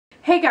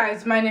Hey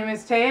guys, my name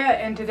is Taya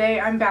and today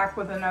I'm back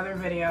with another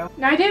video.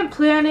 Now I didn't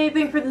plan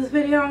anything for this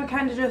video, I'm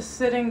kind of just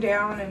sitting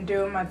down and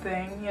doing my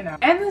thing, you know.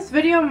 And this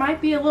video might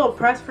be a little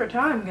pressed for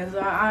time because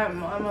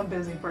I'm a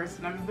busy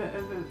person.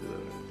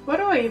 What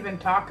do I even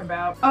talk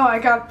about? Oh, I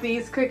got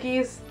these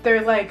cookies.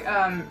 They're like,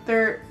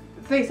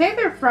 they say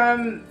they're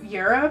from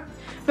Europe,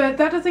 but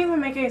that doesn't even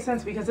make any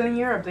sense because in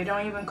Europe they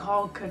don't even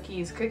call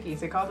cookies cookies,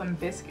 they call them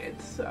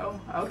biscuits. So,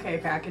 okay,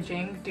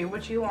 packaging, do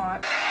what you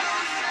want.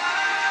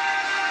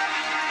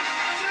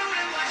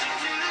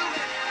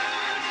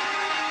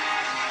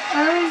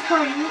 I'm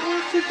coming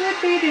into the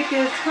beat, it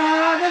gets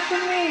harder for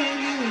me.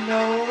 You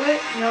know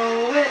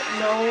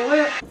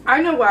it. I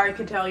know what I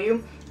could tell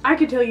you. I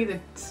could tell you the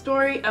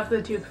story of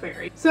the Tooth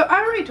Fairy. So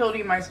I already told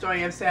you my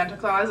story of Santa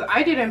Claus.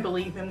 I didn't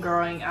believe him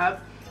growing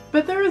up,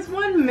 but there is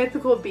one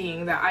mythical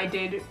being that I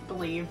did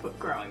believe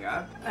growing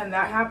up, and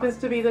that happens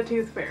to be the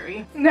Tooth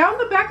Fairy. Now in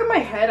the back of my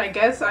head, I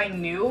guess I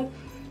knew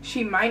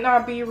she might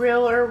not be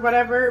real or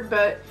whatever,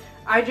 but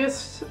I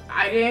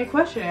didn't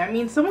question it. I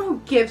mean, someone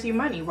who gives you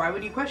money, why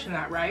would you question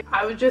that, right?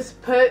 I would just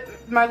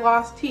put my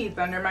lost teeth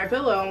under my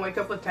pillow and wake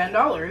up with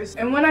 $10.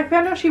 And when I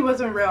found out she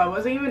wasn't real, I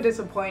wasn't even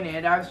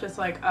disappointed. I was just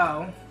like,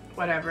 oh,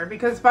 whatever.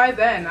 Because by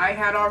then, I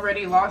had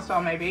already lost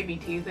all my baby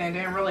teeth and it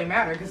didn't really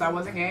matter because I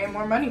wasn't getting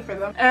more money for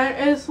them.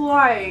 And it's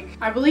like,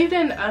 I believed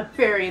in a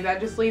fairy that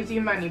just leaves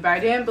you money, but I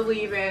didn't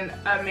believe in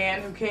a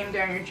man who came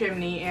down your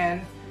chimney and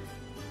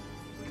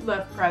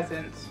left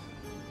presents.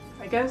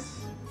 I guess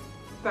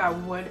that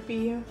would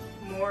be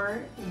more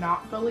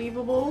not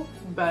believable,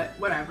 but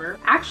whatever.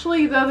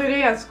 Actually, the other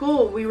day at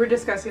school, we were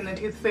discussing the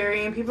Tooth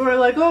Fairy and people were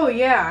like, oh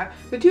yeah,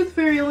 the Tooth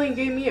Fairy only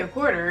gave me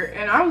 $0.25,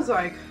 and I was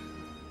like,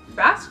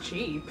 that's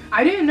cheap.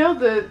 I didn't know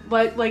the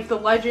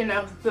legend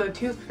of the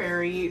Tooth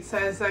Fairy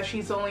says that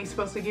she's only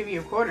supposed to give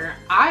you $0.25.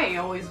 I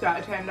always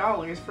got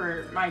 $10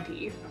 for my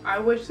teeth. I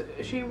wish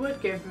she would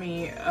give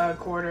me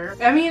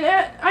 $0.25. I mean,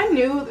 I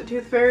knew the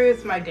Tooth Fairy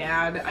is my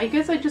dad. I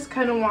guess I just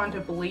kind of wanted to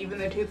believe in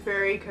the Tooth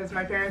Fairy because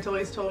my parents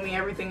always told me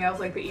everything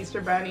else, like the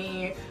Easter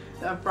Bunny,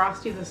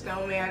 Frosty the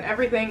Snowman,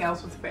 everything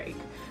else was fake.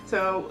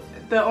 So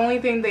the only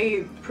thing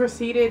they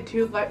proceeded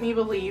to let me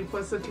believe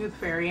was the Tooth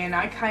Fairy, and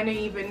I kind of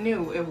even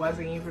knew it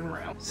wasn't even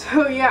real.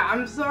 So yeah,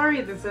 I'm sorry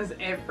this is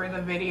it for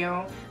the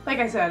video. Like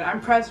I said,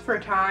 I'm pressed for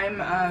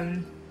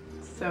time,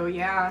 so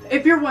yeah.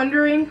 If you're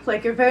wondering,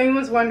 like if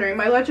anyone's wondering,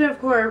 my Legend of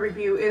Korra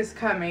review is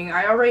coming.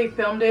 I already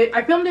filmed it.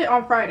 I filmed it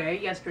on Friday,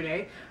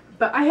 yesterday,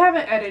 but I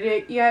haven't edited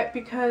it yet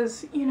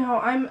because, you know,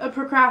 I'm a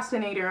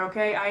procrastinator,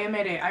 okay? I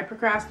admit it, I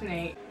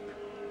procrastinate.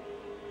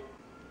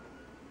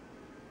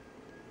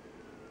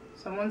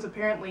 Someone's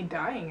apparently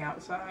dying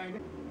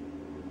outside.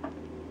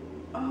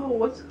 Oh,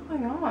 what's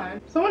going on?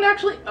 Someone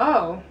actually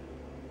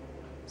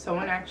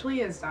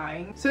is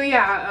dying. So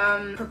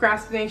yeah,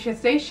 procrastination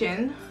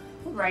station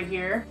right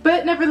here.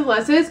 But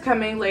nevertheless, it is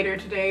coming later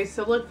today,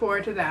 so look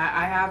forward to that.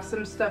 I have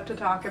some stuff to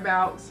talk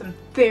about, some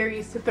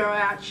theories to throw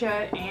at you,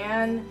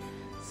 and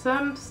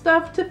some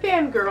stuff to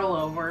fangirl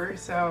over,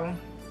 so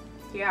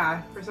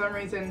yeah, for some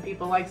reason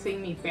people like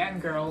seeing me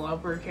fangirl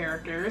over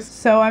characters.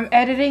 So I'm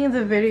editing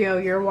the video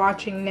you're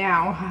watching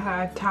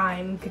now,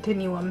 time,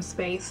 continuum,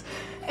 space.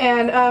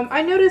 And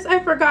I noticed I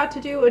forgot to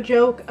do a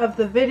joke of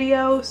the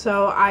video,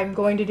 so I'm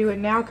going to do it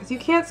now because you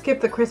can't skip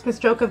the Christmas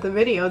joke of the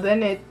video.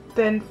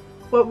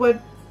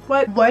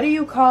 What do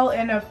you call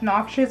an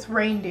obnoxious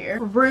reindeer?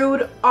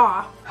 Rude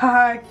off.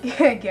 Haha,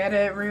 get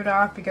it? Rude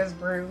off because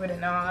rude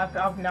and off,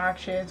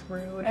 obnoxious,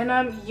 rude.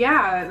 And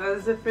yeah,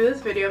 that's it for this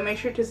video. Make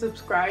sure to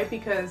subscribe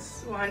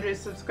because 100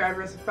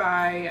 subscribers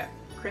by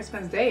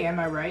Christmas Day, am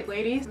I right,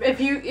 ladies? If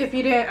you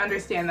didn't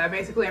understand that,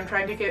 basically I'm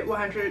trying to get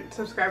 100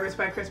 subscribers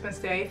by Christmas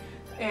Day.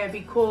 And it'd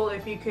be cool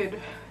if you could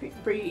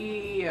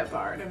be a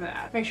part of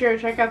that. Make sure to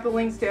check out the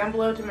links down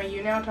below to my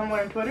YouNow, Tumblr,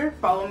 and Twitter.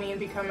 Follow me and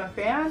become a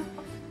fan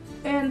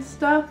and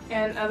stuff.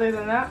 And other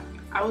than that,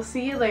 I will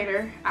see you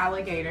later,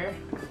 alligator.